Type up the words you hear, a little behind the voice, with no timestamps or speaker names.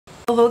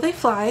Although they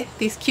fly,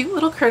 these cute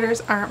little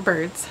critters aren't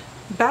birds.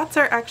 Bats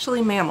are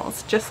actually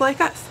mammals, just like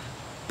us.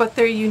 But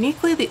they're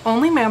uniquely the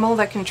only mammal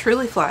that can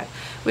truly fly,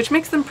 which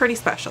makes them pretty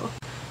special.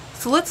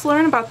 So let's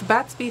learn about the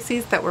bat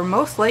species that we're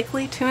most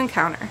likely to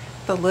encounter,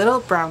 the little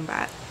brown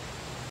bat.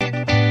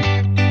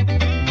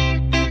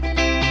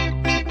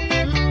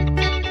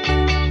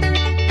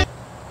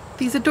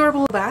 These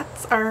adorable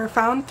bats are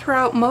found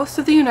throughout most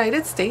of the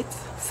United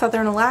States,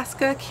 southern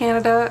Alaska,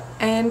 Canada,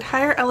 and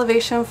higher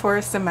elevation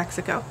forests in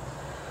Mexico.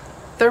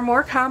 They're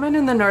more common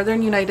in the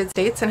northern United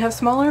States and have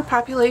smaller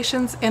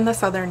populations in the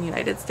southern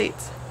United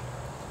States.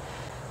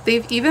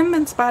 They've even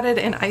been spotted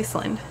in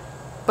Iceland,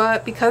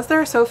 but because there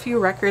are so few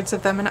records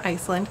of them in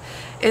Iceland,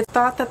 it's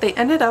thought that they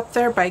ended up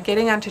there by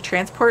getting onto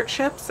transport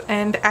ships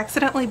and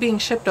accidentally being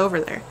shipped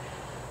over there.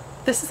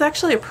 This is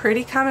actually a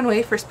pretty common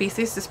way for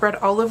species to spread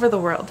all over the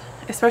world,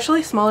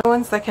 especially smaller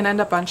ones that can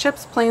end up on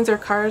ships, planes, or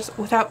cars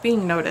without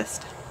being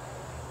noticed.